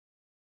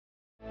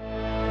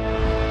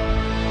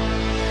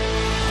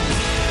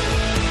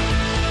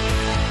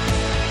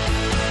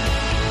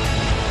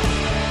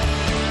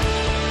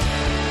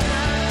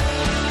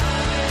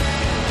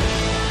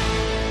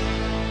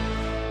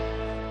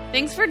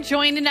Thanks for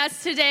joining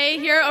us today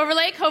here at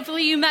Overlake.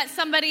 Hopefully you met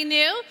somebody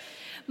new.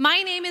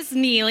 My name is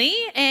Neely,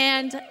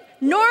 and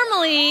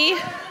normally,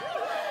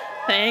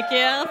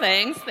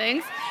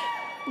 thanks.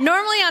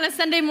 Normally on a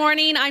Sunday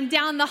morning, I'm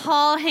down the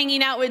hall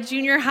hanging out with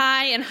junior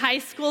high and high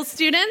school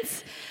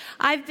students.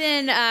 I've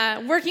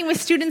been working with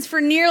students for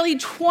nearly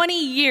 20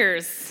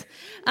 years.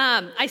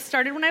 I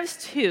started when I was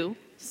 2,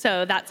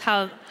 so that's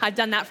how I've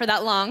done that for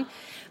that long.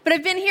 But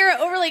I've been here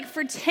at Overlake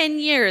for 10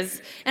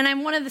 years, and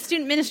I'm one of the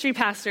student ministry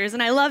pastors,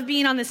 and I love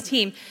being on this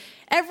team.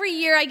 Every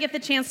year I get the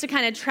chance to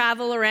kind of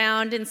travel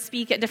around and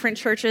speak at different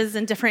churches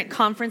and different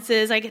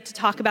conferences. I get to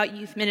talk about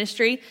youth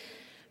ministry.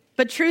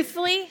 But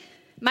truthfully,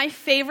 my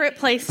favorite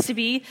place to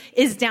be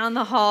is down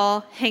the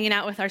hall hanging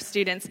out with our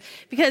students,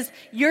 because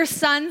your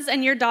sons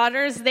and your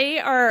daughters, they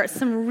are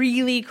some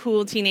really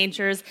cool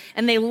teenagers,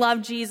 and they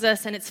love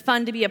Jesus, and it's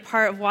fun to be a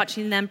part of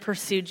watching them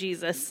pursue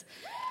Jesus.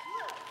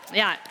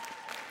 Yeah.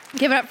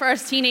 Give it up for our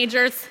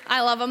teenagers.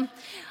 I love them.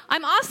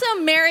 I'm also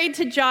married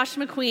to Josh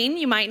McQueen.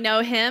 You might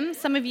know him.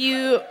 Some of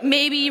you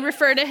maybe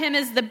refer to him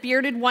as the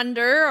Bearded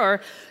Wonder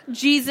or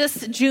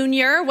Jesus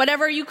Jr.,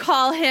 whatever you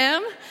call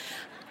him.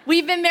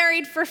 We've been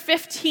married for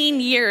 15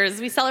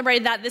 years. We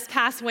celebrated that this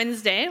past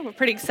Wednesday. We're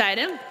pretty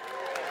excited.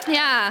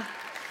 Yeah.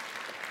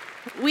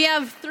 We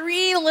have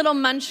 3 little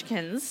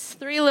munchkins,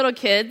 3 little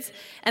kids,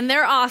 and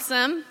they're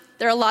awesome.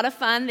 They're a lot of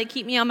fun. They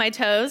keep me on my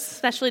toes,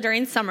 especially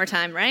during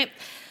summertime, right?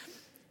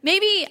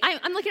 Maybe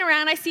I'm looking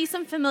around, I see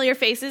some familiar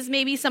faces.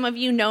 Maybe some of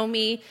you know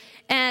me.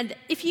 And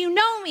if you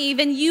know me,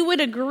 then you would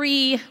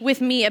agree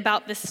with me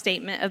about this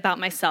statement about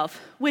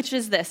myself, which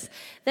is this,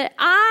 that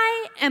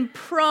I am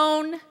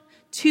prone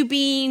to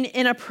being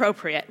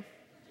inappropriate.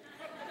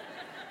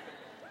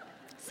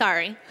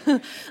 Sorry.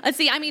 Let's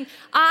see,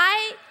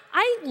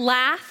 I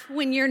laugh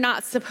when you're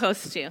not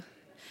supposed to.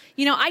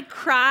 You know, I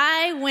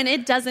cry when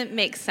it doesn't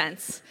make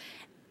sense.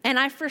 And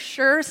I for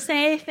sure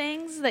say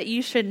things that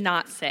you should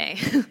not say.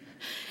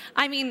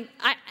 I'm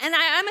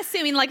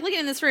assuming, like, looking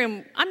in this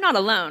room, I'm not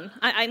alone.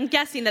 I'm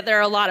guessing that there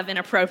are a lot of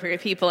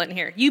inappropriate people in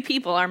here. You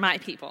people are my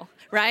people,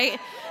 right?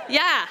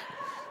 Yeah.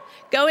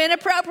 Go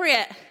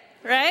inappropriate,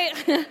 right?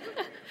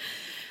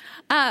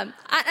 I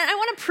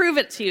want to prove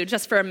it to you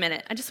just for a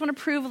minute. I just want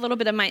to prove a little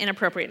bit of my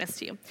inappropriateness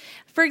to you.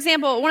 For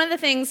example, one of the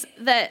things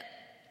that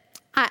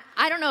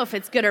I don't know if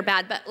it's good or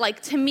bad, but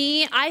like to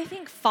me, I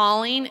think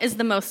falling is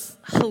the most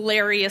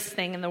hilarious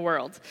thing in the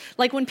world.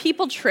 Like when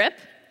people trip,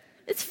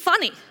 it's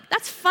funny.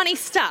 That's funny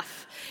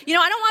stuff. You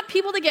know, I don't want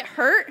people to get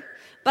hurt,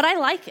 but I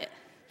like it.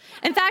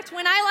 In fact,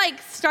 when I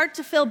start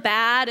to feel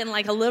bad and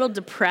a little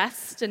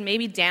depressed and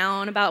maybe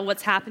down about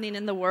what's happening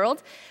in the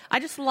world,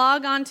 I just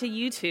log on to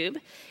YouTube,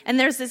 and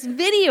there's this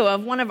video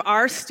of one of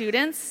our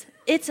students.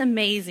 It's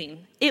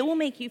amazing. It will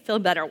make you feel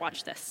better.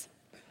 Watch this.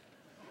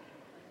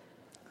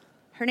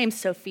 Her name's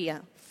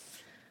Sophia.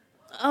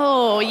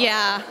 Oh,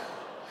 yeah.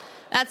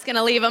 That's going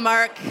to leave a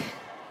mark.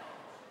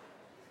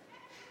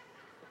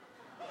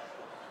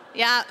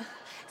 Yeah.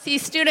 See,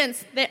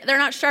 students, they're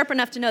not sharp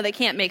enough to know they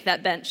can't make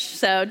that bench.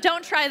 So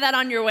don't try that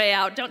on your way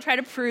out. Don't try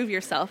to prove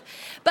yourself.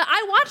 But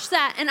I watch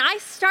that, and I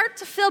start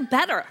to feel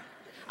better.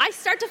 I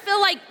start to feel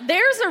like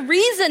there's a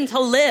reason to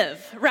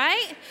live,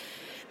 right?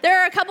 There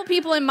are a couple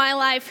people in my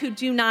life who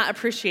do not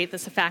appreciate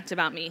this fact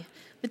about me.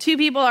 The 2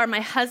 people are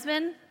my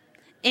husband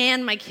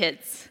and my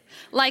kids.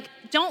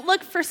 Don't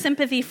look for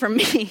sympathy from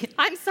me.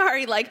 I'm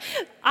sorry.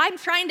 I'm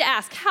trying to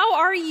ask, how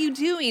are you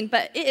doing?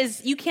 But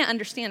you can't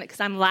understand it because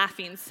I'm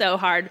laughing so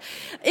hard.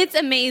 It's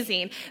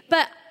amazing.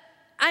 But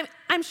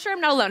I'm sure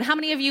I'm not alone. How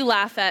many of you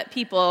laugh at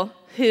people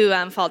who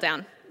fall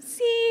down?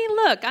 See,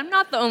 look, I'm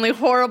not the only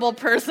horrible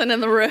person in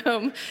the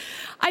room.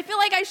 I feel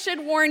like I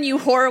should warn you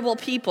horrible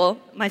people,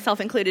 myself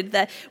included,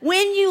 that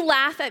when you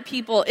laugh at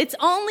people, it's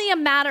only a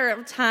matter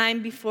of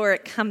time before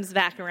it comes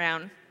back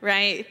around,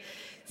 right?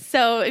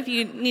 So if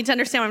you need to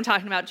understand what I'm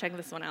talking about, check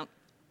this one out.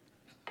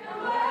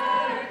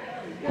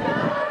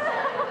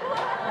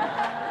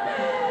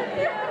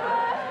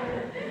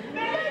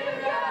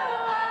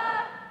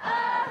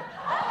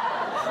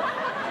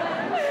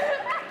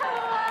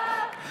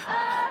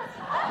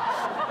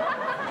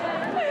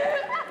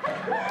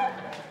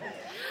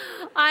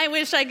 I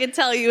wish I could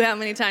tell you how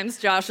many times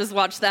Josh has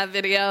watched that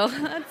video.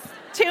 That's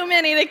too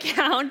many to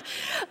count.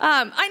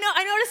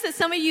 I noticed that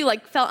some of you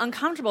felt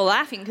uncomfortable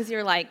laughing because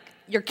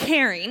you're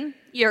caring,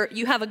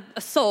 you have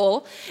a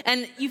soul,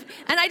 and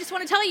I just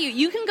want to tell you,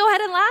 you can go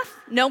ahead and laugh.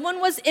 No one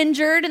was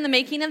injured in the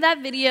making of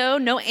that video.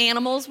 No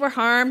animals were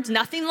harmed,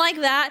 nothing like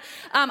that.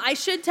 I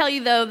should tell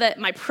you, though, that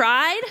my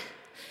pride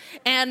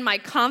and my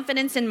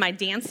confidence in my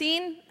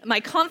dancing, my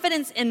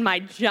confidence in my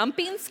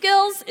jumping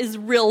skills is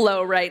real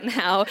low right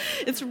now.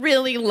 It's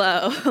really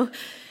low.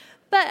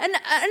 But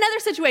another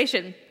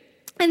situation,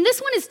 and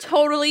this one is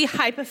totally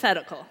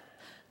hypothetical.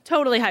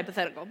 Totally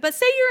hypothetical. But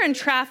say you're in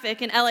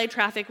traffic, in LA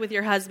traffic with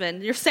your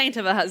husband, your saint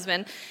of a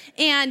husband,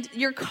 and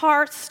your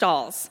car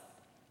stalls.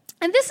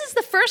 And this is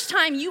the first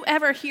time you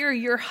ever hear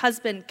your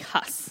husband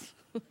cuss.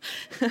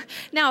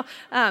 Now,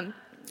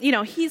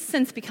 he's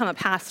since become a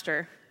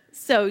pastor.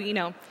 So,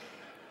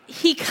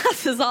 he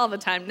cusses all the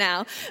time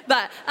now.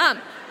 But,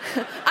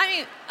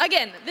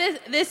 again,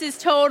 this is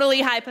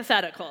totally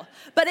hypothetical.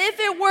 But if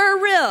it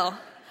were real,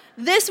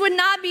 this would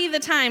not be the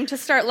time to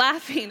start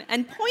laughing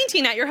and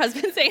pointing at your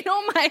husband saying,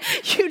 oh my,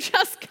 you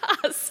just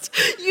cussed.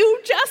 You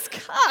just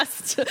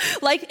cussed.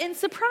 Like in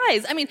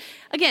surprise.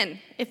 Again,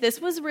 if this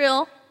was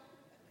real,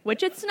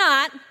 which it's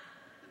not,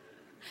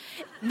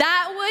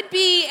 that would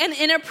be an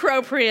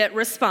inappropriate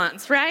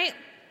response, right?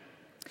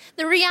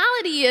 The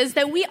reality is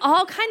that we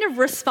all kind of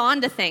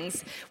respond to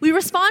things. We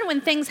respond when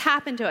things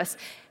happen to us.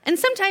 And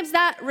sometimes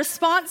that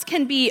response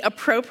can be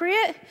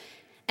appropriate,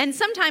 and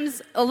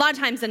sometimes, a lot of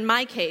times in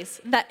my case,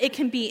 that it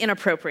can be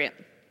inappropriate.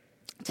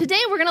 Today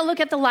we're going to look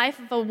at the life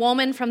of a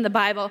woman from the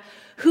Bible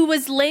who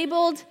was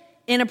labeled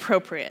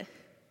inappropriate.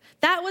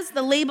 That was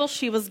the label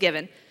she was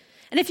given.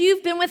 And if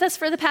you've been with us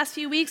for the past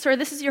few weeks, or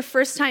this is your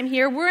first time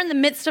here, we're in the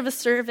midst of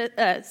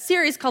a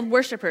series called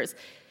Worshipers.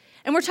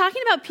 And we're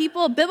talking about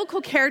people,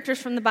 biblical characters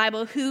from the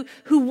Bible who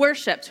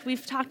worshiped.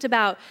 We've talked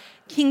about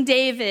King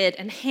David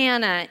and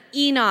Hannah,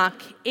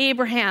 Enoch,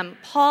 Abraham,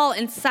 Paul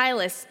and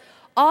Silas,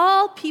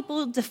 all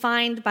people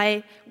defined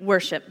by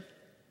worship.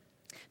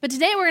 But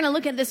today we're going to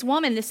look at this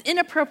woman, this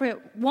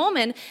inappropriate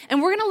woman,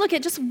 and we're going to look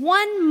at just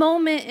one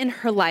moment in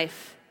her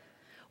life.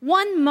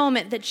 One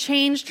moment that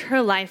changed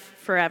her life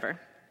forever.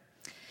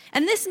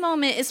 And this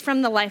moment is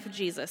from the life of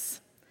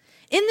Jesus.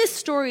 In this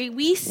story,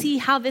 we see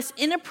how this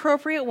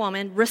inappropriate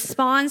woman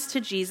responds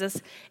to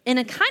Jesus in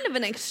a kind of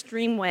an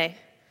extreme way.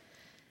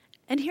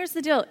 And here's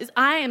the deal, is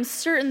I am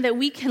certain that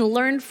we can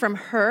learn from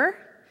her,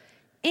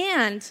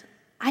 and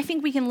I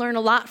think we can learn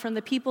a lot from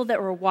the people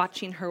that were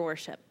watching her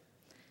worship.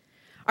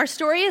 Our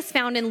story is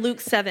found in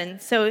Luke 7,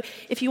 so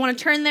if you want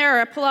to turn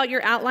there or pull out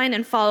your outline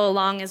and follow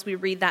along as we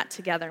read that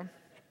together.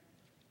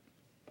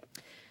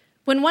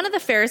 When one of the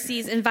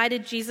Pharisees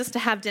invited Jesus to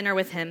have dinner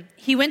with him,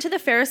 he went to the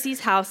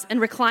Pharisee's house and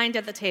reclined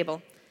at the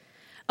table.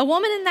 A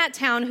woman in that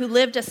town who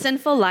lived a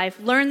sinful life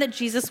learned that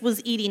Jesus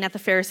was eating at the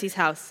Pharisee's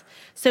house,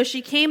 so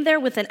she came there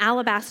with an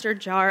alabaster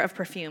jar of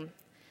perfume.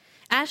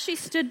 As she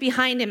stood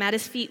behind him at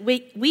his feet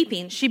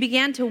weeping, she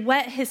began to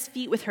wet his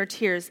feet with her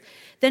tears.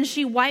 Then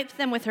she wiped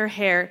them with her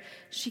hair.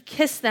 She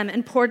kissed them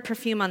and poured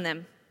perfume on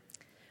them.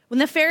 When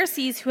the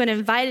Pharisees who had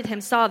invited him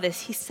saw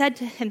this, he said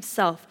to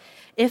himself,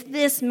 if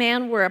this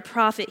man were a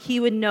prophet, he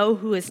would know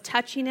who is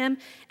touching him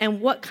and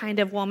what kind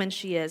of woman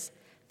she is,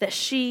 that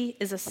she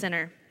is a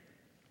sinner.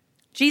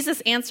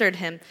 Jesus answered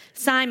him,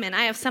 Simon,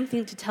 I have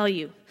something to tell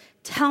you.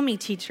 Tell me,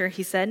 teacher,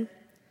 he said.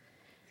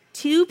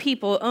 2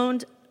 people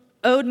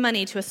owed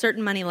money to a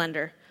certain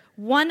moneylender.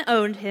 One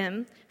owed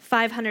him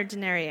 500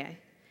 denarii,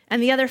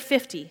 and the other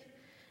 50.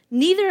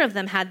 Neither of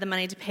them had the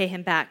money to pay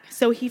him back,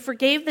 so he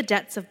forgave the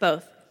debts of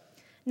both.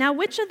 Now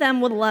which of them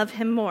would love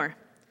him more?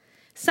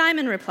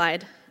 Simon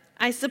replied,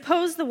 I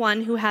suppose the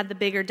one who had the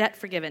bigger debt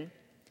forgiven.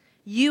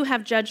 You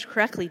have judged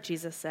correctly,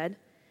 Jesus said.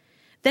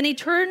 Then he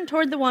turned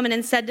toward the woman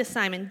and said to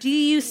Simon, do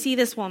you see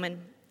this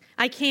woman?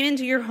 I came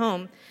into your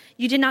home.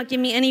 You did not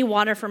give me any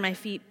water for my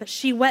feet, but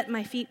she wet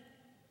my feet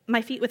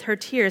with her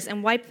tears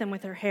and wiped them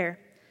with her hair.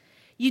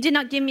 You did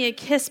not give me a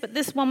kiss, but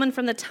this woman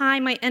from the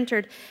time I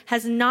entered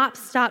has not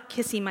stopped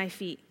kissing my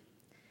feet.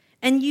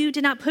 And you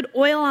did not put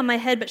oil on my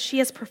head, but she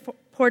has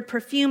poured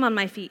perfume on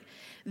my feet.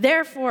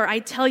 Therefore, I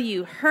tell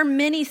you, her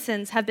many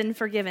sins have been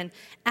forgiven,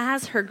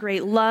 as her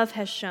great love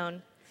has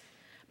shown.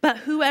 But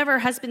whoever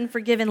has been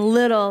forgiven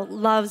little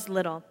loves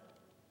little.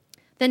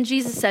 Then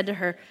Jesus said to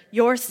her,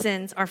 your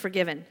sins are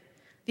forgiven.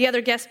 The other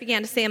guests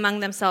began to say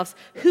among themselves,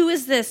 who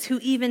is this who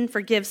even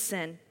forgives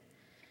sin?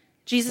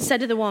 Jesus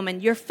said to the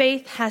woman, your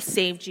faith has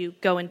saved you.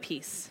 Go in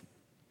peace.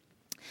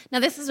 Now,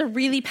 this is a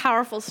really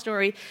powerful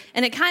story,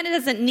 and it kind of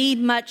doesn't need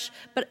much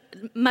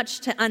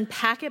to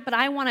unpack it, but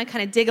I want to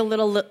kind of dig a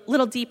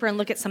little deeper and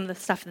look at some of the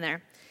stuff in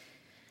there.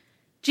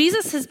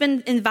 Jesus has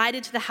been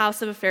invited to the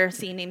house of a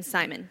Pharisee named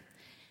Simon.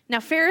 Now,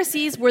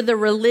 Pharisees were the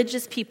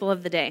religious people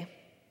of the day.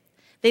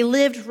 They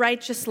lived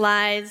righteous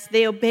lives,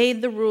 they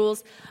obeyed the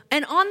rules,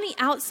 and on the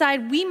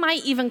outside, we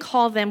might even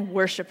call them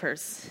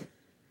worshipers.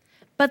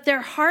 But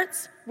their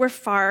hearts were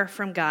far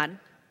from God.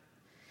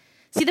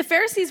 See, the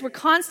Pharisees were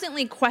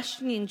constantly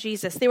questioning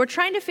Jesus. They were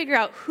trying to figure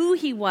out who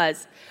he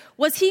was.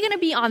 Was he going to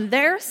be on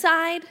their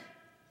side?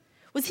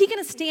 Was he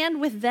going to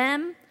stand with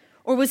them?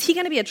 Or was he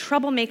going to be a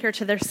troublemaker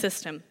to their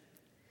system?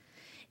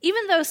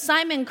 Even though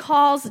Simon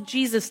calls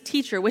Jesus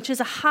teacher, which is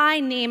a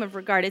high name of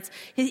regard,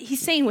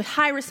 he's saying with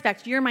high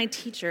respect, you're my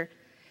teacher,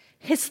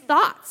 his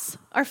thoughts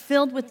are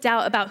filled with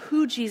doubt about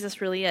who Jesus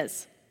really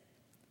is.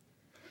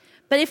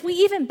 But if we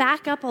even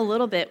back up a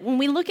little bit, when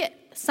we look at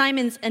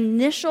Simon's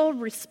initial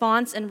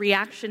response and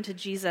reaction to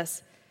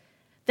Jesus,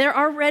 they're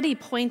already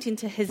pointing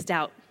to his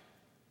doubt.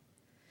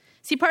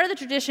 See, part of the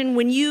tradition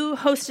when you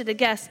hosted a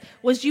guest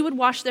was you would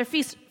wash their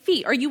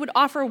feet, or you would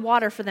offer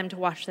water for them to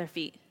wash their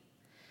feet.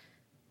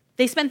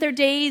 They spent their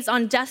days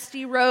on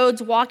dusty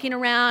roads, walking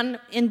around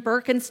in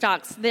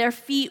Birkenstocks. Their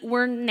feet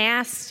were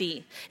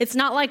nasty. It's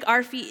not like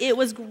our feet, it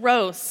was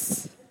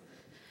gross.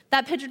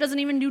 That picture doesn't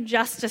even do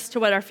justice to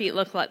what our feet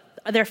look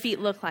their feet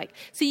look like.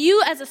 So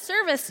you, as a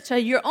service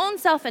to your own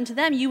self and to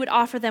them, you would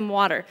offer them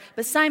water.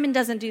 But Simon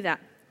doesn't do that.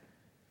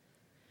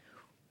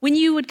 When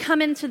you would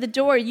come into the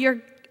door,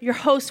 your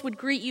host would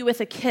greet you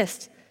with a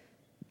kiss.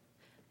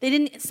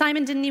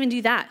 Simon didn't even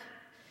do that.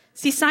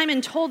 See,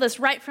 Simon told us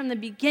right from the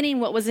beginning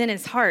what was in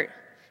his heart.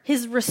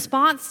 His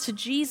response to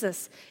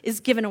Jesus is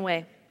given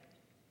away.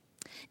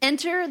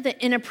 Enter the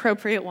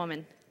inappropriate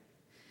woman.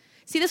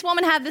 See, this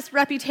woman had this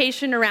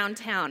reputation around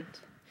town.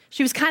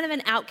 She was kind of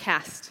an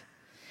outcast.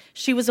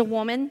 She was a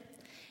woman,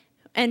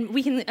 and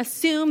we can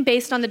assume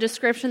based on the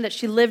description that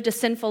she lived a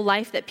sinful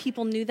life, that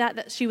people knew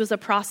that she was a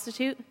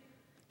prostitute.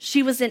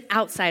 She was an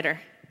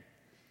outsider.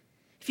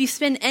 If you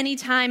spend any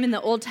time in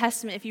the Old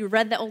Testament, if you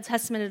read the Old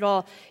Testament at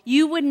all,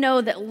 you would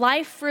know that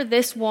life for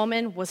this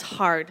woman was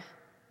hard.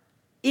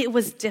 It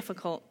was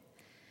difficult.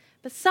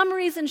 But some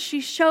reason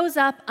she shows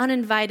up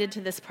uninvited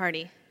to this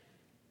party.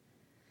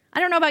 I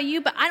don't know about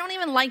you, but I don't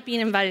even like being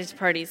invited to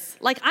parties.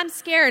 Like, I'm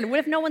scared. What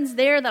if no one's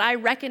there that I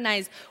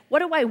recognize? What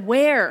do I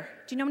wear?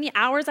 Do you know how many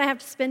hours I have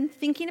to spend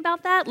thinking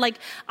about that? Like,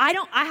 I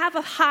have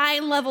a high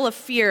level of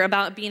fear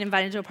about being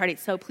invited to a party,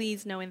 so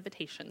please, no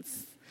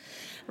invitations,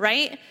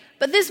 right?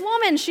 But this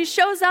woman, she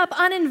shows up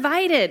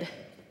uninvited.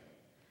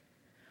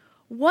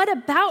 What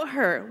about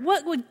her?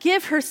 What would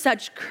give her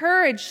such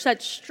courage,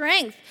 such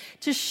strength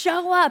to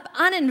show up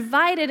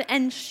uninvited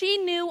and she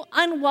knew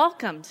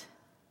unwelcomed?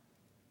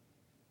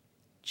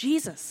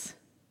 Jesus.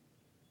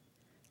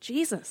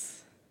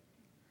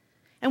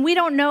 And we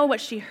don't know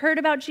what she heard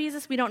about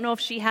Jesus. We don't know if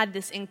she had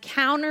this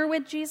encounter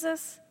with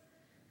Jesus.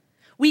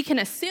 We can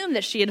assume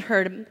that she had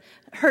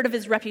heard of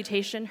his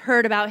reputation,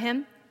 heard about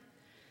him.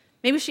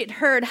 Maybe she had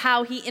heard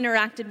how he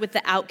interacted with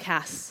the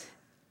outcasts.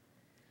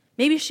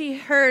 Maybe she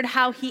heard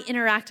how he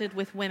interacted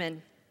with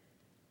women.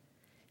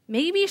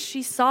 Maybe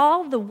she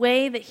saw the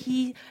way that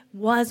he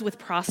was with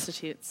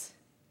prostitutes.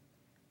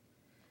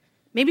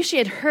 Maybe she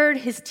had heard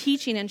his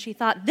teaching and she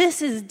thought,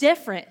 this is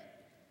different.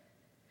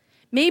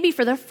 Maybe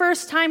for the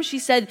first time she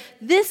said,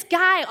 this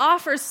guy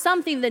offers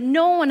something that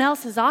no one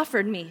else has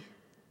offered me.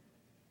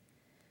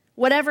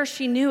 Whatever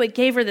she knew, it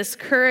gave her this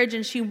courage,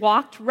 and she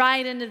walked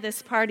right into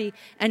this party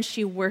and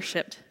she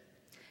worshiped.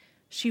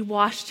 She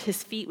washed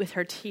his feet with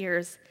her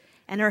tears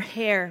and her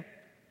hair.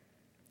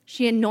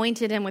 She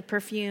anointed him with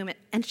perfume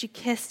and she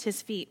kissed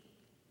his feet.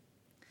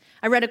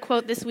 I read a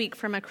quote this week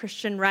from a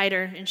Christian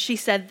writer, and she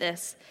said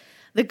this: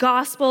 "The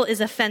gospel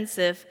is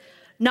offensive,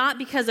 not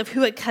because of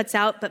who it cuts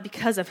out, but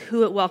because of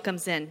who it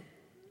welcomes in."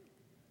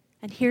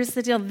 And here's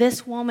the deal.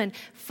 This woman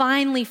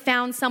finally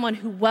found someone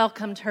who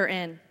welcomed her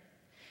in.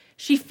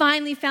 She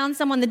finally found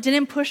someone that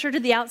didn't push her to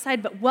the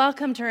outside, but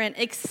welcomed her in,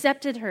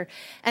 accepted her.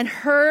 And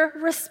her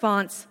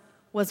response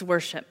was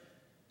worship.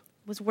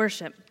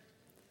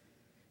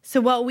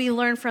 So what we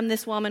learn from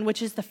this woman,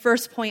 which is the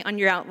first point on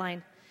your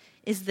outline,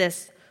 is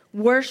this: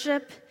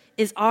 worship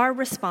is our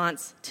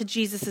response to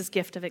Jesus'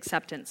 gift of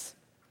acceptance.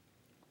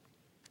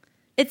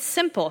 It's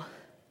simple.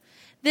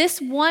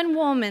 This one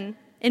woman,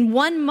 in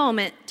one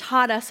moment,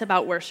 taught us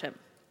about worship.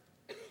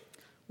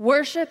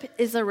 Worship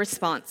is a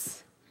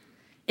response.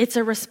 It's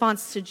a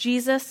response to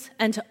Jesus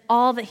and to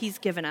all that he's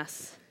given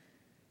us.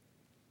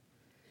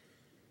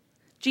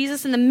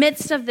 Jesus, in the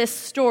midst of this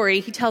story,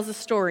 he tells a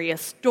story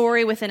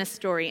within a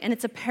story, and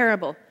it's a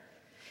parable.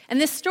 And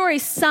this story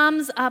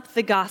sums up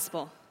the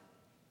gospel.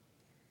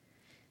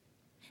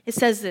 It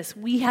says this: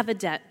 we have a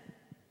debt.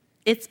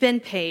 It's been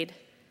paid.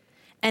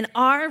 And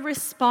our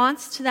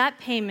response to that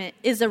payment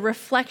is a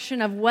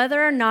reflection of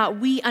whether or not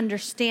we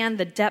understand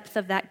the depth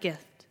of that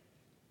gift.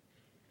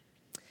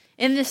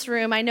 In this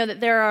room, I know that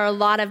there are a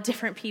lot of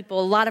different people,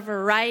 a lot of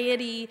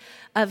variety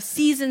of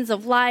seasons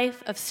of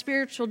life, of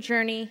spiritual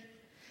journey.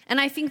 And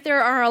I think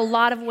there are a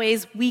lot of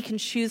ways we can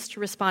choose to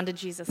respond to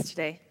Jesus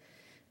today.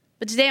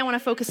 But today I want to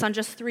focus on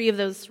just 3 of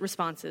those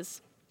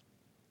responses.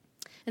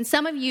 And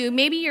some of you,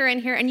 maybe you're in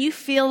here and you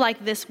feel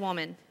like this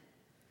woman.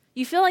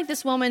 You feel like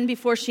this woman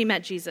before she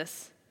met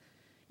Jesus.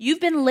 You've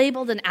been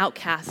labeled an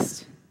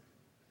outcast.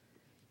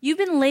 You've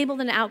been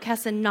labeled an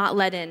outcast and not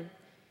let in.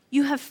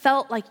 You have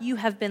felt like you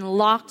have been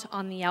locked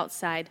on the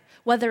outside.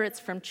 Whether it's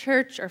from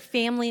church or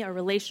family or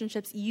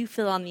relationships, you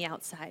feel on the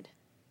outside.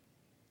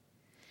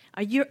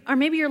 Or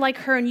maybe you're like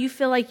her and you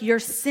feel like your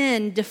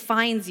sin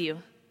defines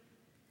you.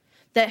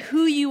 That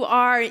who you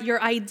are, your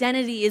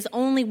identity is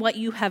only what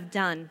you have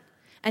done.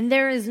 And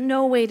there is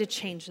no way to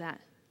change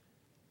that.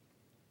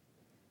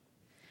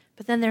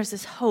 But then there's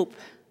this hope.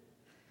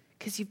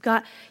 Because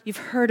you've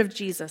heard of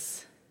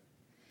Jesus.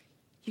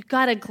 You've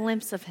got a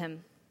glimpse of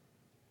him.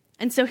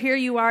 And so here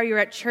you are, you're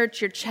at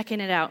church, you're checking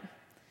it out.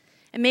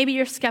 And maybe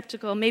you're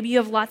skeptical, maybe you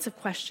have lots of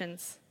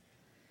questions.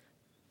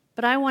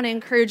 But I want to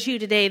encourage you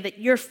today that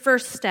your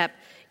first step,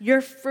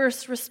 your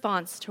first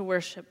response to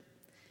worship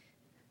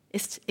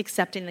is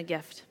accepting the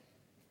gift.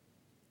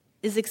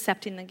 The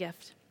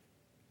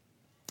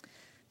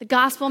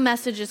gospel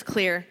message is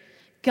clear.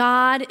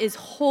 God is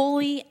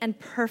holy and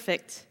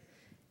perfect,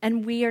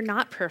 and we are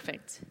not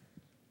perfect.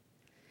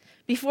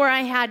 Before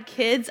I had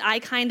kids, I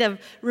kind of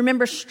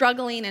remember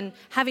struggling and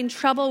having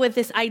trouble with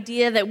this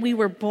idea that we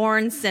were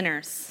born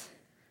sinners.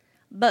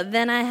 but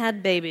then I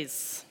had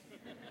babies.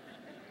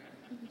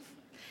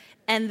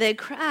 And they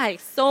cry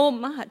so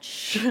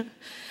much.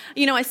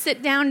 I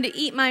sit down to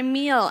eat my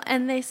meal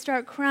and they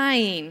start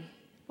crying.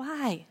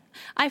 Why?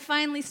 I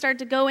finally start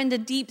to go into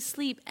deep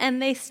sleep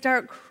and they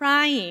start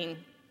crying.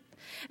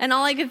 And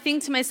all I could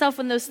think to myself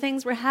when those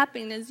things were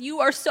happening is, you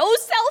are so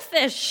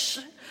selfish.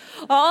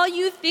 All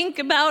you think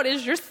about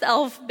is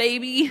yourself,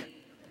 baby.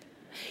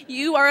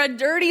 You are a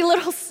dirty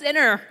little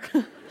sinner.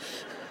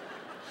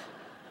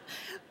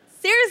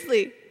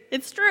 Seriously,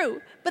 it's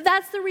true. But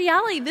that's the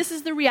reality. This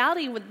is the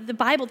reality. What the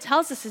Bible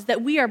tells us is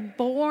that we are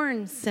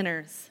born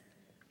sinners.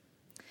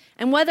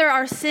 And whether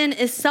our sin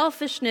is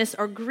selfishness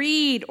or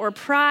greed or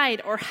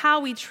pride or how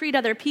we treat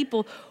other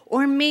people,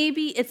 or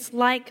maybe it's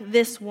like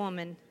this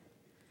woman,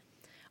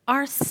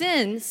 our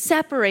sin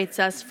separates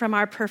us from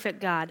our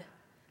perfect God.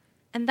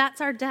 And that's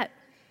our debt.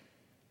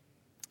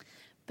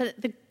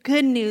 But the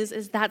good news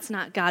is that's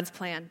not God's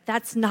plan.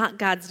 That's not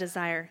God's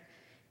desire.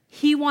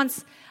 He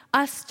wants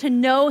us to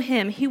know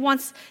him. He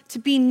wants to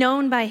be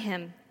known by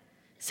him.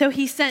 So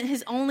he sent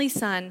his only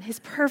son, his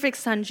perfect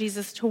son,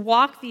 Jesus, to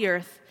walk the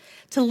earth,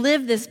 to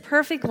live this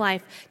perfect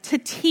life, to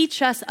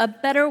teach us a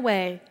better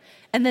way,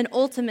 and then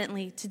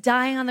ultimately to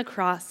die on the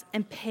cross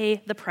and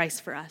pay the price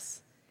for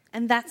us.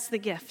 And that's the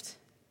gift.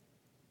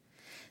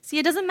 See,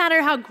 it doesn't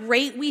matter how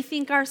great we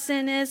think our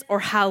sin is or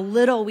how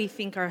little we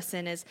think our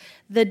sin is.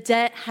 The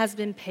debt has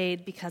been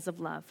paid because of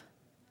love.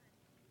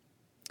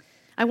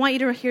 I want you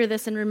to hear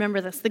this and remember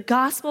this. The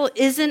gospel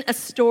isn't a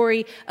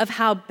story of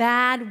how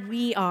bad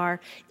we are.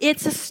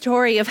 It's a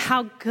story of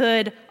how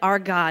good our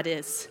God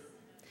is.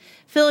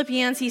 Philip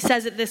Yancey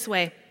says it this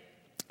way.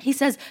 He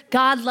says,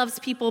 God loves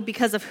people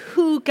because of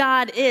who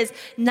God is,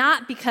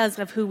 not because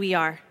of who we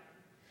are.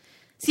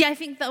 See, I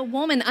think the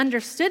woman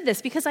understood this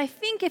because I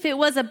think if it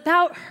was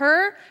about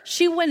her,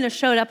 she wouldn't have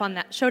showed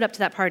up to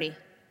that party.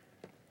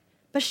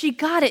 But she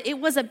got it. It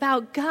was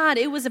about God.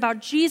 It was about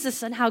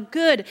Jesus and how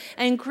good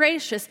and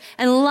gracious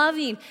and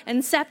loving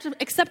and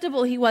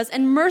acceptable he was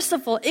and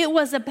merciful. It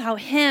was about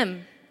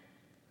him.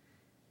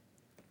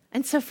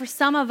 And so for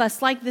some of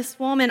us, like this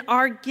woman,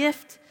 our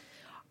gift,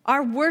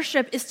 our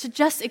worship is to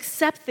just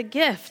accept the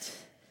gift,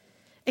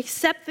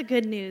 accept the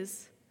good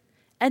news,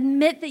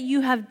 admit that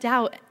you have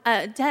debt,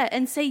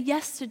 and say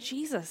yes to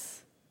Jesus.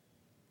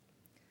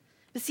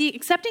 But see,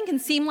 accepting can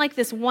seem like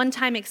this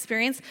one-time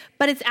experience,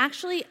 but it's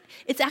actually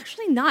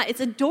not. It's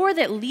a door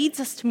that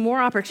leads us to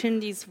more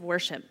opportunities for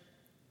worship.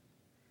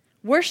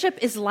 Worship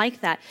is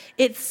like that.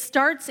 It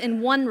starts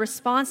in one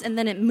response, and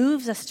then it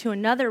moves us to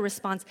another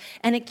response,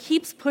 and it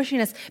keeps pushing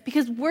us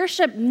because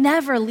worship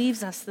never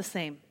leaves us the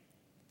same.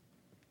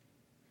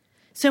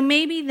 So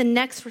maybe the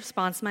next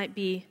response might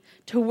be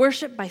to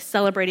worship by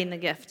celebrating the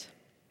gift.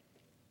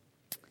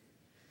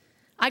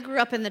 I grew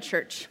up in the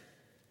church.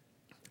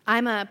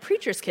 I'm a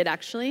preacher's kid,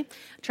 actually.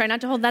 Try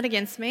not to hold that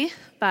against me.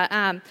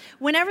 But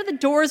whenever the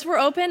doors were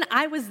open,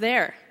 I was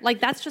there. Like,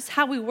 that's just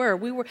how we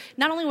were.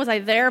 Not only was I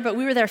there, but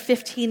we were there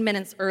 15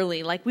 minutes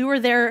early. Like, we were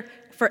there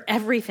for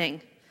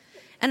everything.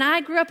 And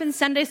I grew up in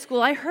Sunday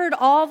school. I heard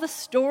all the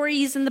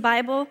stories in the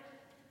Bible.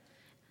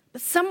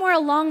 But somewhere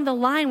along the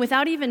line,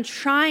 without even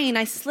trying,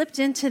 I slipped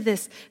into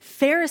this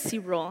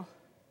Pharisee role.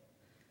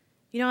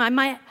 I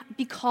might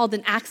be called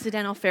an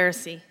accidental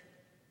Pharisee.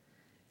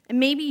 And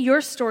maybe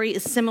your story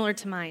is similar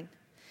to mine.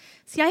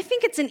 See, I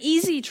think it's an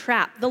easy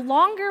trap. The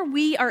longer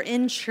we are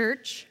in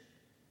church,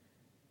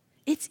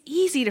 it's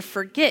easy to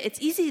forget.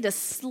 It's easy to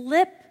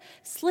slip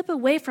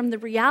away from the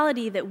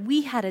reality that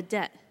we had a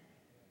debt.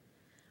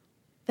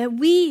 That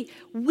we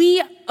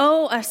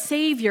owe a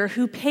Savior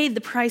who paid the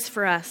price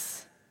for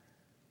us.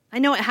 I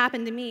know it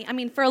happened to me.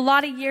 For a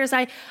lot of years,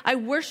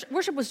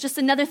 worship was just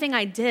another thing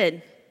I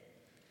did.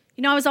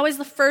 I was always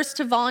the first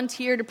to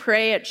volunteer to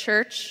pray at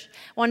church.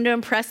 I wanted to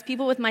impress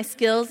people with my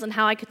skills and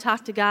how I could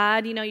talk to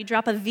God. You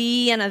drop a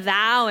thee and a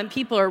thou, and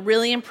people are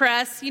really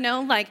impressed.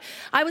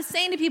 I was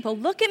saying to people,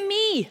 look at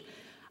me.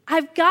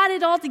 I've got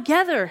it all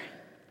together.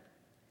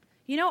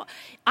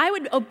 I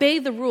would obey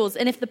the rules.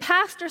 And if the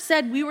pastor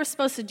said we were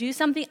supposed to do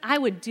something, I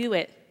would do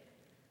it.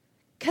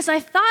 Because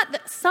I thought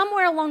that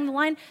somewhere along the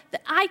line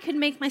that I could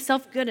make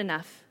myself good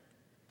enough.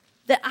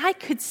 That I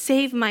could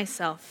save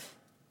myself.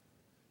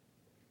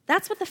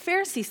 That's what the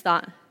Pharisees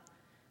thought.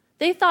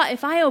 They thought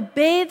if I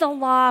obey the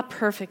law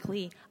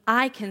perfectly,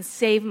 I can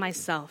save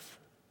myself.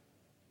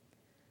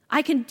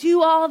 I can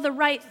do all the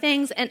right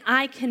things and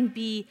I can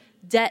be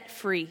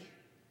debt-free.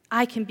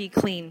 I can be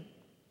clean.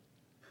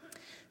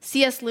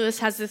 C.S. Lewis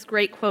has this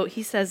great quote.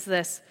 He says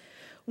this,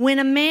 "When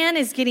a man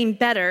is getting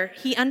better,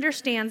 he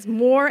understands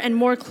more and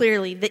more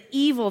clearly the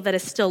evil that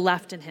is still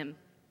left in him."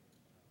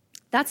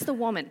 That's the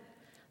woman.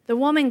 The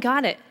woman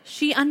got it.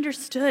 She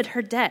understood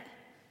her debt.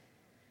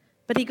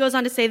 But he goes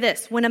on to say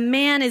this, when a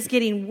man is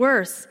getting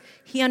worse,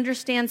 he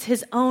understands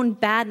his own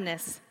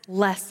badness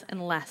less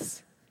and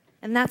less.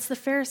 And that's the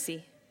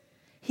Pharisee.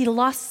 He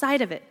lost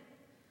sight of it.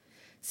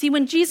 See,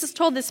 when Jesus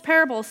told this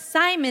parable,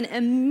 Simon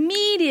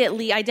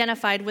immediately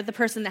identified with the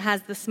person that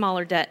has the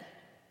smaller debt.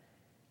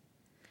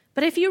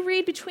 But if you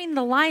read between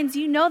the lines,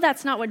 you know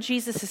that's not what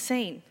Jesus is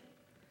saying.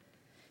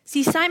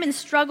 See, Simon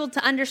struggled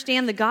to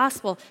understand the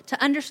gospel, to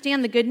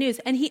understand the good news,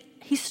 and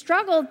he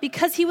struggled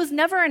because he was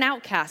never an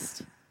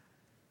outcast.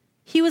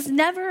 He was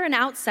never an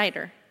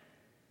outsider.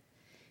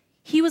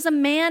 He was a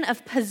man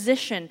of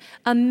position,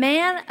 a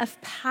man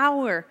of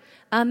power,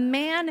 a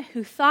man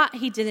who thought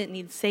he didn't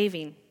need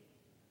saving.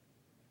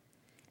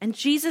 And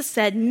Jesus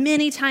said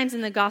many times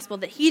in the gospel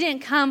that he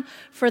didn't come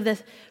for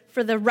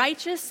the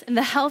righteous and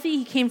the healthy,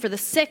 he came for the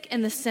sick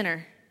and the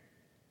sinner.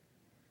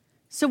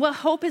 So what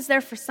hope is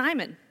there for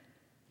Simon?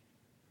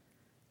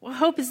 What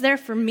hope is there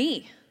for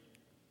me?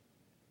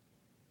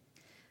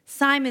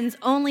 Simon's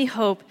only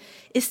hope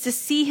is to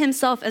see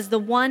himself as the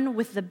one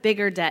with the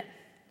bigger debt.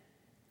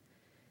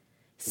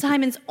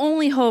 Simon's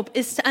only hope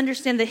is to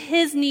understand that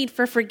his need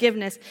for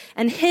forgiveness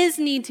and his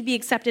need to be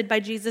accepted by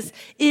Jesus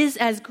is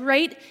as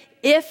great,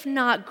 if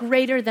not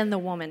greater, than the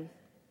woman.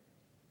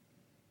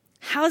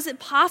 How is it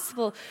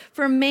possible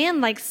for a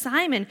man like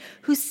Simon,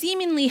 who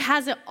seemingly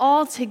has it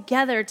all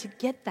together, to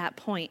get that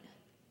point?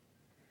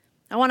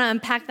 I want to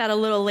unpack that a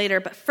little later,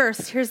 but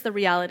first, here's the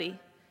reality.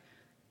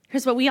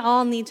 Here's what we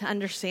all need to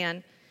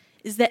understand,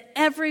 is that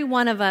every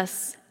one of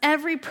us,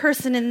 every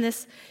person in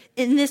this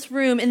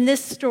room, in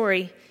this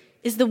story,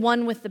 is the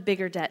one with the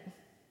bigger debt.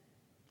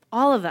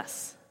 All of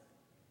us.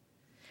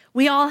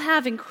 We all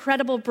have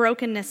incredible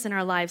brokenness in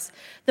our lives.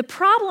 The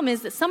problem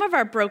is that some of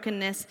our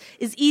brokenness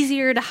is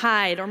easier to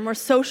hide or more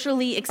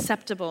socially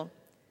acceptable.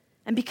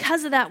 And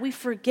because of that, we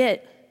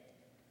forget.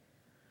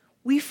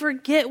 We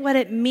forget what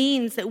it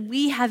means that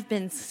we have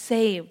been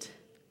saved.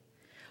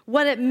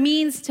 What it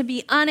means to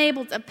be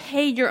unable to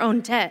pay your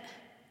own debt.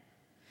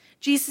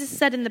 Jesus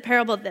said in the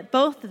parable that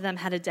both of them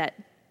had a debt,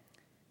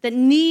 that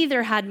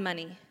neither had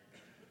money.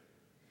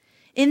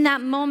 In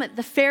that moment,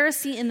 the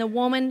Pharisee and the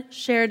woman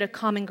shared a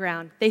common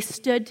ground. They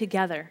stood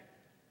together.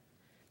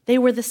 They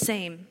were the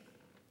same.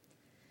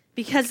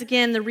 Because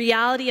again, the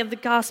reality of the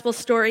gospel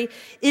story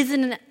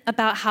isn't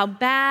about how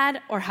bad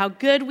or how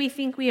good we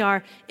think we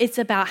are. It's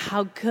about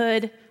how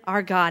good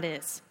our God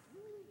is.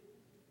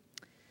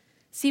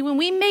 See, when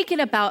we make it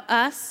about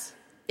us,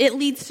 it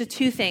leads to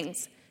two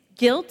things: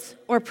 guilt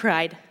or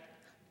pride.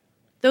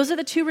 Those are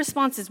the two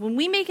responses. When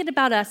we make it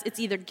about us, it's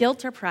either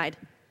guilt or pride.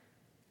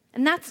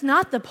 And that's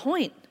not the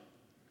point.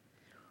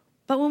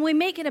 But when we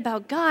make it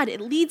about God,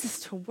 it leads us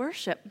to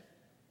worship.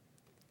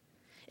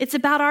 It's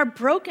about our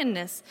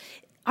brokenness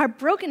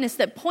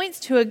that points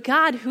to a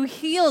God who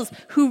heals,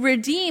 who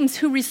redeems,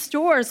 who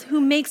restores,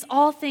 who makes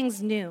all things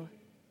new.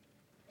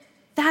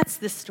 That's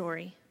the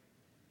story.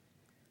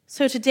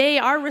 So today,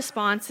 our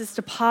response is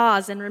to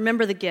pause and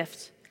remember the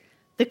gift,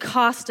 the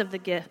cost of the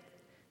gift,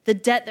 the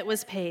debt that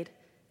was paid,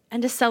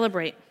 and to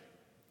celebrate.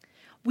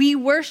 We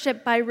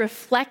worship by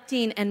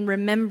reflecting and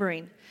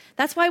remembering.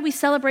 That's why we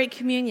celebrate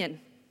communion.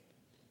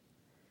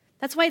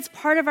 That's why it's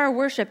part of our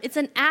worship. It's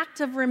an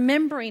act of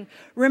remembering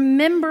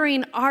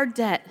our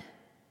debt,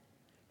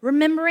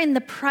 remembering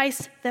the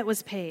price that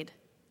was paid.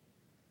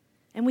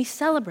 And we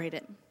celebrate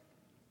it.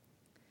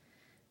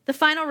 The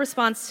final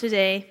response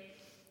today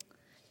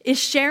is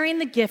sharing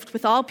the gift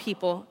with all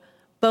people,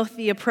 both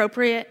the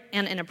appropriate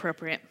and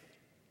inappropriate.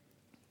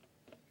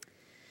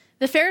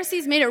 The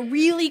Pharisees made it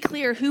really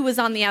clear who was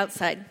on the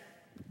outside.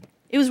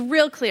 It was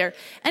real clear.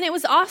 And it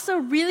was also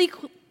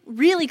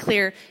really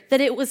clear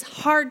that it was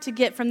hard to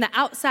get from the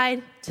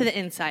outside to the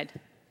inside.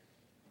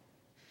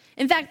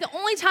 In fact, the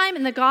only time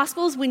in the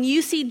Gospels when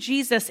you see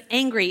Jesus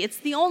angry, it's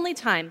the only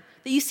time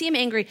that you see him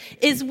angry,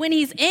 is when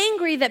he's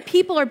angry that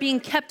people are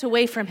being kept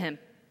away from him.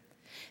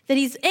 That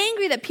he's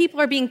angry that people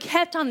are being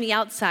kept on the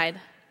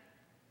outside.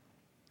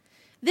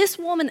 This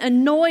woman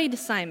annoyed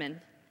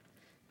Simon.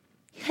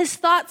 His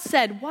thoughts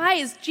said, why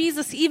is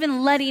Jesus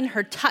even letting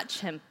her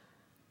touch him?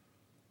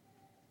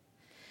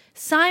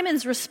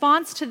 Simon's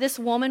response to this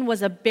woman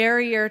was a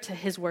barrier to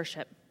his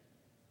worship.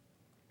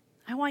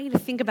 I want you to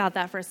think about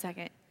that for a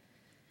second.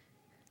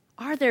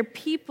 Are there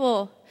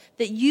people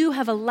that you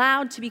have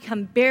allowed to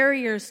become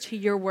barriers to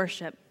your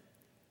worship?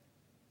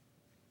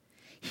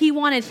 He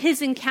wanted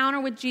his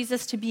encounter with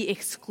Jesus to be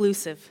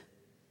exclusive.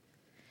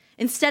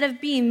 Instead of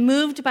being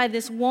moved by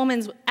this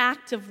woman's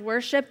act of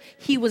worship,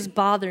 he was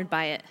bothered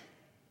by it.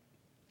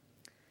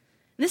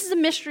 This is a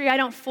mystery I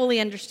don't fully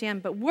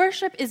understand, but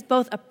worship is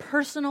both a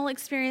personal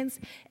experience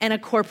and a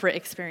corporate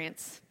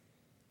experience.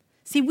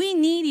 See, we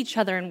need each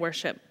other in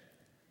worship.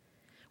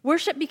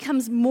 Worship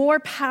becomes more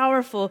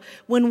powerful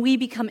when we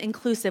become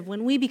inclusive,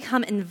 when we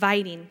become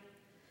inviting.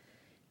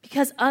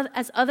 Because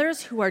as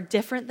others who are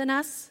different than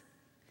us,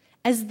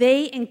 as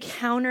they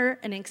encounter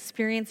and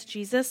experience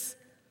Jesus,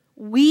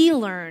 we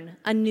learn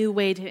a new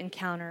way to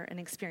encounter and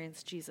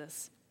experience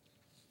Jesus.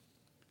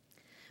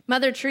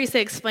 Mother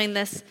Teresa explained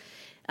this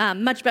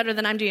much better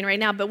than I'm doing right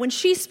now, but when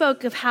she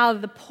spoke of how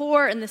the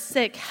poor and the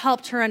sick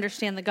helped her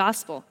understand the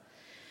gospel,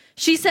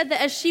 she said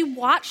that as she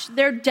watched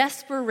their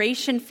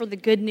desperation for the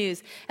good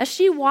news, as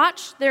she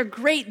watched their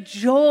great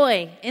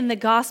joy in the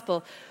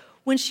gospel,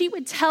 when she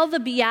would tell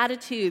the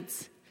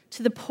Beatitudes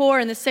to the poor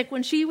and the sick,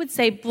 when she would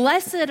say,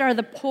 "Blessed are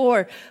the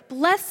poor,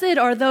 blessed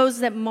are those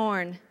that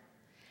mourn,"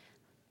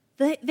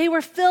 they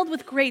were filled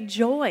with great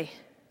joy.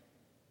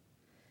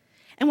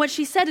 And what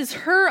she said is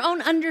her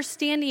own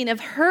understanding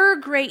of her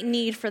great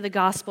need for the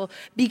gospel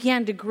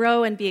began to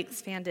grow and be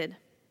expanded.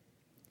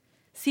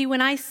 See,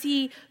 when I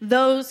see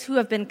those who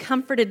have been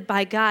comforted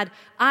by God,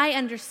 I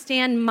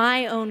understand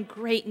my own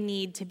great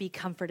need to be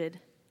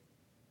comforted.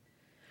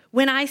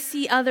 When I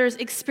see others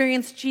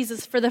experience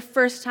Jesus for the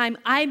first time,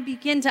 I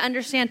begin to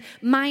understand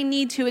my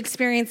need to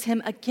experience him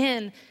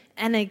again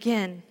and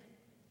again.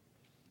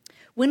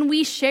 When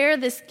we share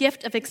this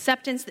gift of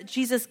acceptance that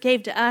Jesus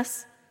gave to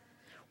us,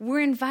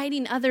 we're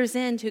inviting others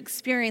in to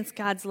experience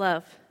God's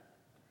love.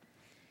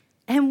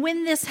 And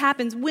when this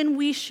happens, when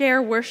we share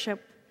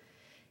worship,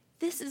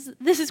 this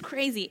is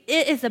crazy.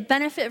 It is a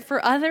benefit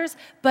for others,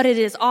 but it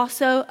is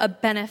also a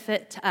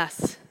benefit to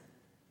us.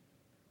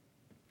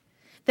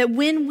 That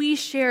when we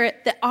share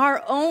it, that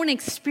our own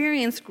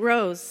experience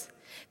grows,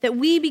 that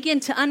we begin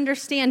to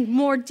understand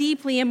more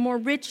deeply and more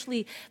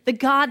richly the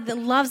God that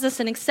loves us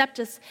and accepts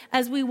us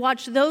as we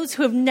watch those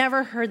who have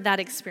never heard that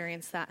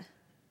experience that.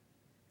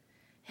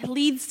 It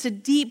leads to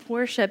deep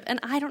worship, and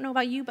I don't know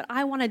about you, but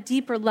I want a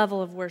deeper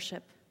level of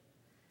worship.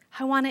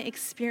 I want to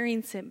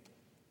experience it.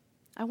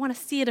 I want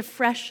to see it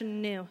afresh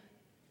and new.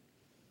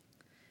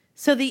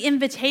 So the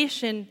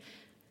invitation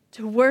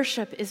to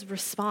worship is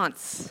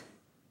response.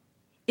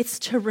 It's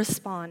to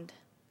respond.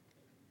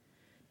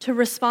 To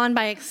respond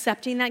by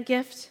accepting that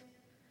gift.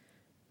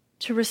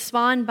 To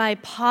respond by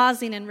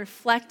pausing and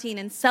reflecting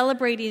and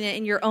celebrating it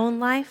in your own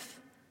life.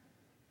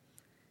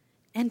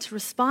 And to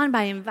respond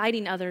by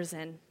inviting others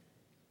in.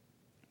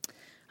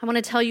 I want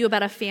to tell you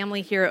about a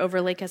family here at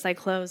Overlake as I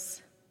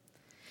close.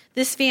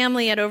 This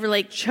family at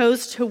Overlake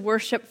chose to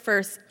worship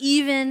first,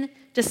 even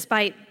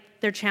despite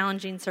their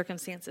challenging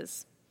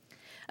circumstances.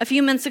 A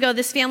few months ago,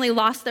 this family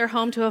lost their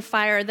home to a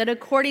fire that,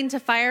 according to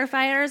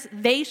firefighters,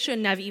 they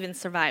shouldn't have even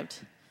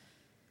survived.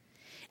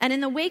 And in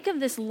the wake of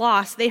this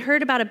loss, they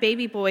heard about a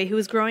baby boy who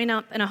was growing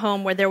up in a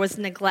home where there was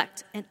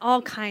neglect and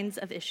all kinds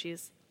of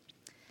issues.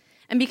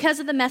 And because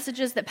of the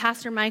messages that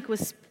Pastor Mike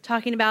was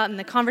talking about and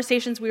the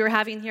conversations we were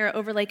having here at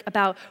Overlake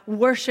about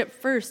worship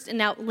first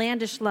and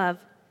outlandish love,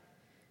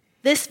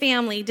 this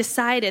family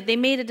decided, they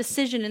made a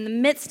decision in the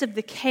midst of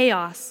the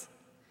chaos,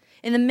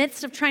 in the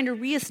midst of trying to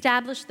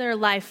reestablish their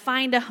life,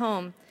 find a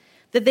home,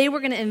 that they were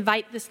going to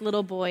invite this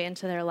little boy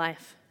into their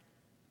life.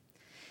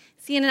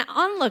 See, in an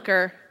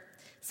onlooker,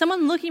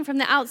 someone looking from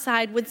the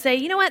outside would say,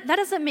 you know what, that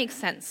doesn't make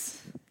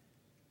sense.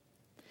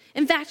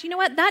 In fact, you know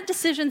what, that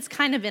decision's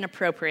kind of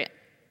inappropriate.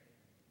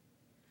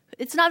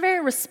 It's not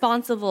very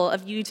responsible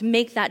of you to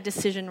make that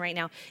decision right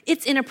now.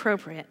 It's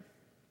inappropriate.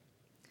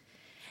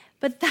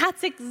 But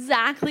that's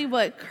exactly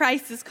what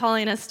Christ is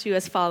calling us to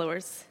as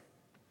followers.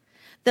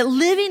 That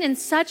living in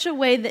such a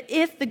way that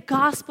if the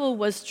gospel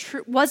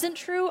wasn't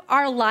true,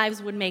 our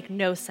lives would make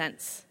no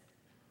sense.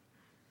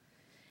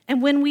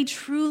 And when we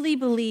truly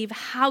believe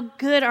how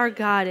good our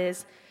God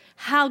is,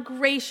 how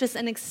gracious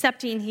and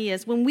accepting he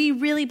is, when we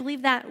really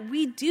believe that,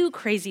 we do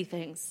crazy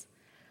things,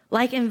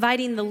 like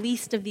inviting the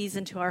least of these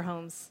into our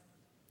homes,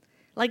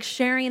 like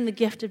sharing the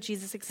gift of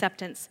Jesus'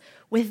 acceptance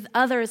with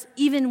others,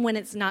 even when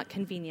it's not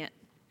convenient.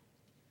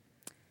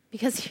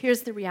 Because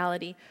here's the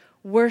reality,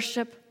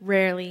 worship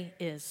rarely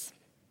is.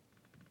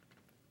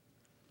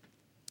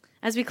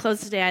 As we close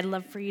today, I'd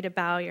love for you to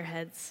bow your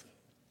heads.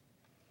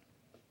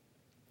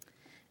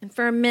 And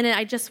for a minute,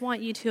 I just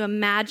want you to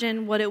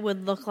imagine what it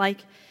would look like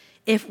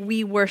if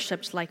we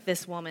worshiped like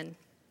this woman.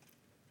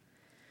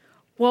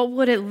 What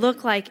would it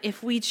look like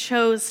if we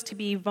chose to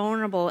be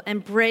vulnerable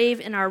and brave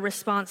in our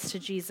response to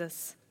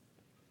Jesus?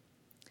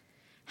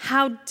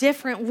 How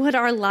different would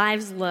our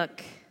lives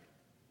look?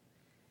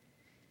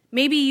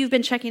 Maybe you've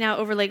been checking out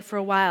Overlake for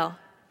a while.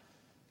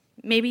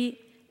 Maybe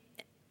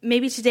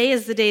today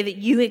is the day that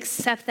you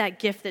accept that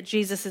gift that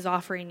Jesus is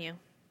offering you.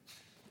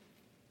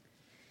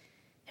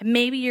 And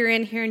maybe you're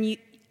in here and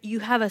you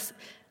have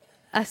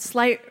a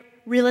slight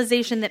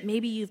realization that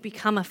maybe you've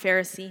become a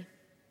Pharisee.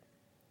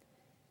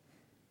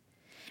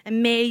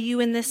 And may you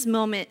in this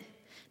moment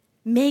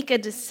make a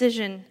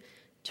decision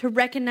to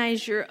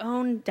recognize your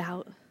own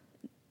doubt,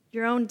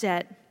 your own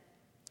debt,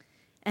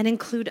 and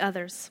include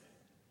others.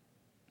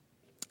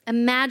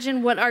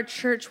 Imagine what our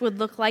church would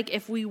look like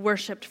if we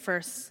worshiped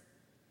first.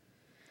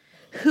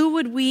 Who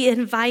would we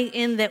invite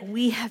in that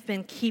we have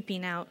been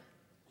keeping out?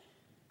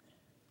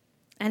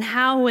 And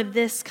how would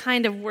this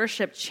kind of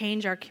worship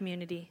change our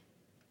community?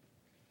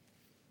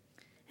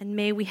 And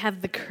may we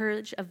have the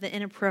courage of the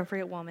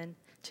inappropriate woman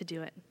to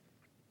do it.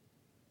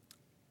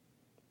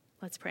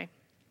 Let's pray.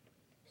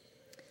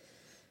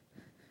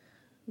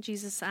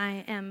 Jesus,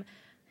 I am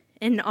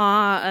in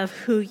awe of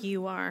who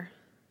you are,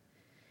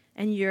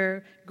 and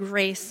your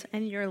grace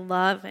and your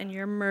love and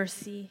your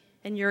mercy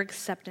and your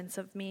acceptance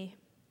of me,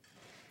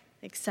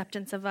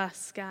 acceptance of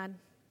us, God.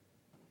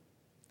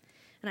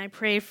 And I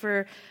pray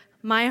for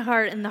my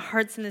heart and the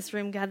hearts in this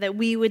room, God, that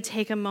we would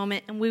take a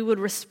moment and we would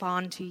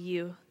respond to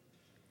you.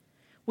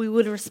 We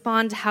would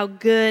respond to how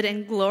good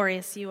and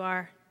glorious you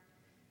are.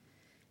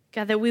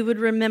 God, that we would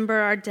remember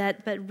our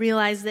debt, but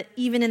realize that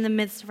even in the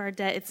midst of our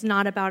debt, it's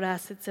not about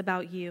us, it's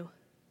about you.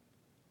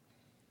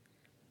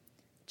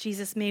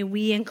 Jesus, may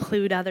we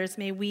include others.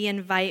 May we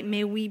invite.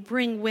 May we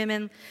bring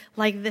women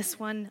like this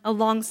one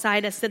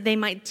alongside us that they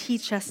might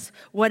teach us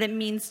what it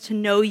means to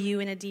know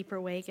you in a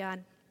deeper way,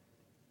 God.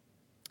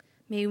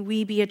 May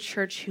we be a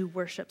church who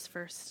worships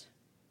first.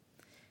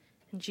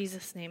 In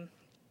Jesus' name,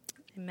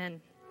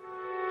 amen.